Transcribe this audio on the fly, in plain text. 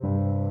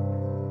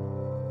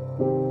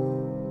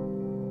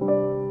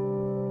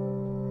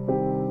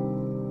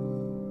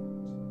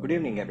Good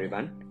evening,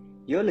 everyone.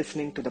 You're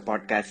listening to the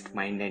podcast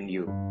Mind and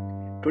You.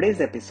 Today's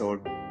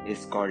episode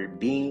is called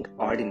Being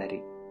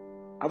Ordinary.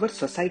 Our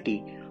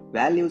society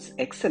values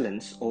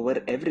excellence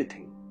over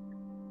everything.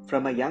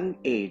 From a young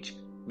age,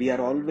 we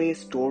are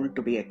always told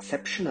to be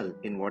exceptional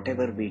in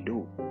whatever we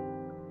do.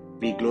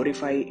 We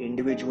glorify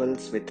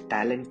individuals with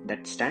talent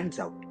that stands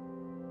out.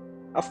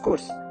 Of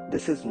course,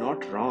 this is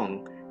not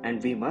wrong,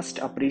 and we must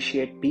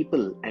appreciate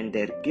people and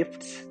their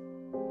gifts.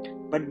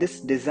 But this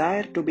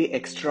desire to be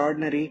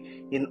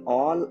extraordinary in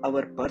all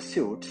our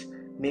pursuits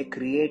may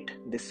create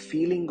this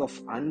feeling of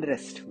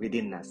unrest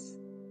within us.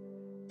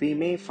 We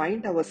may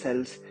find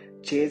ourselves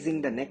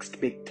chasing the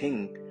next big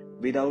thing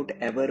without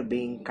ever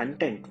being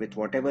content with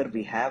whatever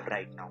we have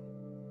right now.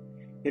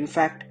 In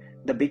fact,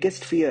 the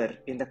biggest fear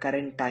in the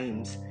current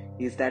times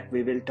is that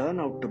we will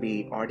turn out to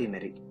be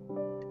ordinary.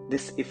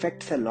 This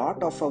affects a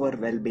lot of our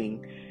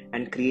well-being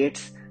and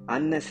creates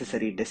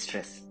unnecessary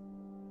distress.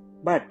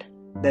 But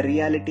the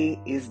reality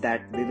is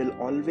that we will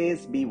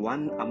always be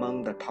one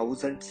among the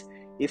thousands,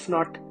 if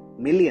not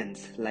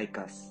millions like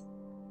us.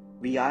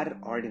 We are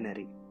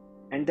ordinary,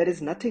 and there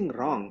is nothing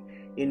wrong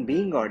in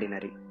being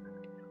ordinary.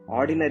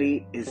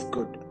 Ordinary is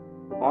good.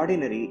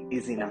 Ordinary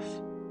is enough.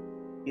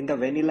 In the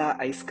vanilla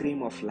ice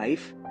cream of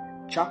life,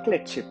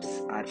 chocolate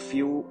chips are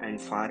few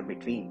and far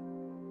between.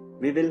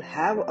 We will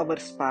have our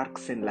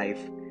sparks in life,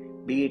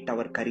 be it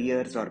our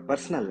careers or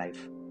personal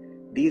life.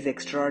 These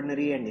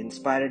extraordinary and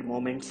inspired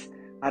moments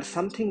are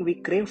something we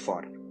crave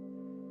for.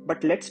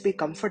 But let's be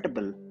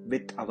comfortable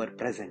with our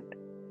present.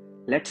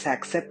 Let's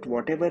accept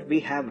whatever we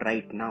have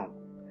right now.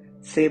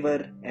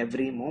 Savor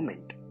every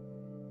moment.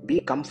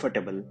 Be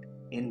comfortable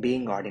in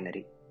being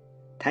ordinary.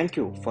 Thank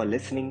you for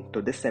listening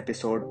to this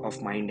episode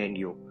of Mind and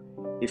You.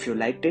 If you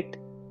liked it,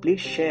 please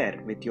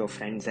share with your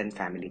friends and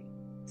family.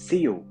 See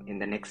you in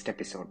the next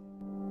episode.